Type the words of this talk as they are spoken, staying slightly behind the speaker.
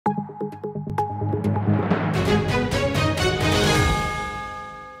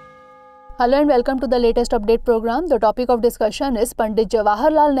Hello and welcome to the latest update program. The topic of discussion is Pandit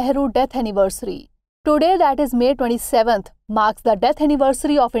Jawaharlal Nehru death anniversary. Today, that is May 27th, marks the death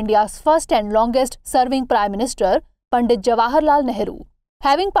anniversary of India's first and longest serving Prime Minister, Pandit Jawaharlal Nehru.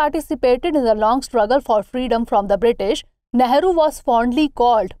 Having participated in the long struggle for freedom from the British, Nehru was fondly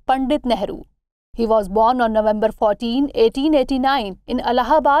called Pandit Nehru. He was born on November 14, 1889 in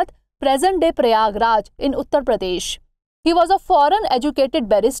Allahabad, present-day Prayagraj in Uttar Pradesh. He was a foreign-educated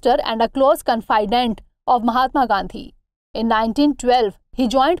barrister and a close confidant of Mahatma Gandhi. In 1912, he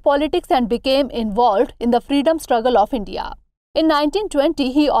joined politics and became involved in the freedom struggle of India. In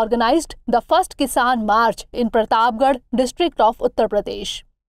 1920, he organized the first Kisan March in Pratapgarh district of Uttar Pradesh.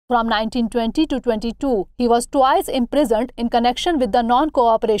 From 1920 to 22, he was twice imprisoned in connection with the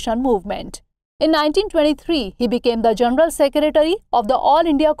non-cooperation movement. In 1923, he became the General Secretary of the All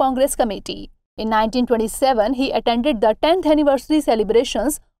India Congress Committee. In 1927, he attended the 10th anniversary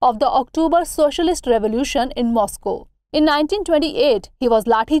celebrations of the October Socialist Revolution in Moscow. In 1928, he was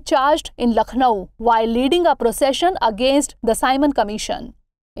lathi-charged in Lucknow while leading a procession against the Simon Commission.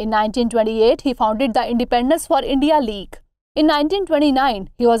 In 1928, he founded the Independence for India League. In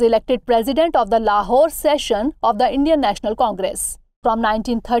 1929, he was elected president of the Lahore session of the Indian National Congress. From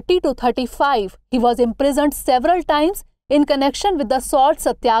 1930 to 35, he was imprisoned several times in connection with the Salt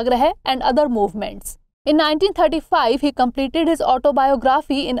Satyagraha and other movements. In 1935, he completed his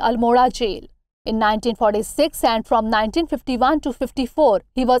autobiography in Almora jail. In 1946 and from 1951 to 54,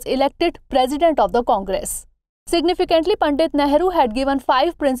 he was elected President of the Congress. Significantly, Pandit Nehru had given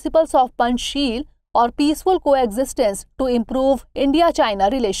 5 principles of Panchsheel or peaceful coexistence to improve India-China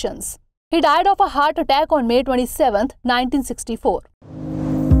relations. He died of a heart attack on May 27, 1964.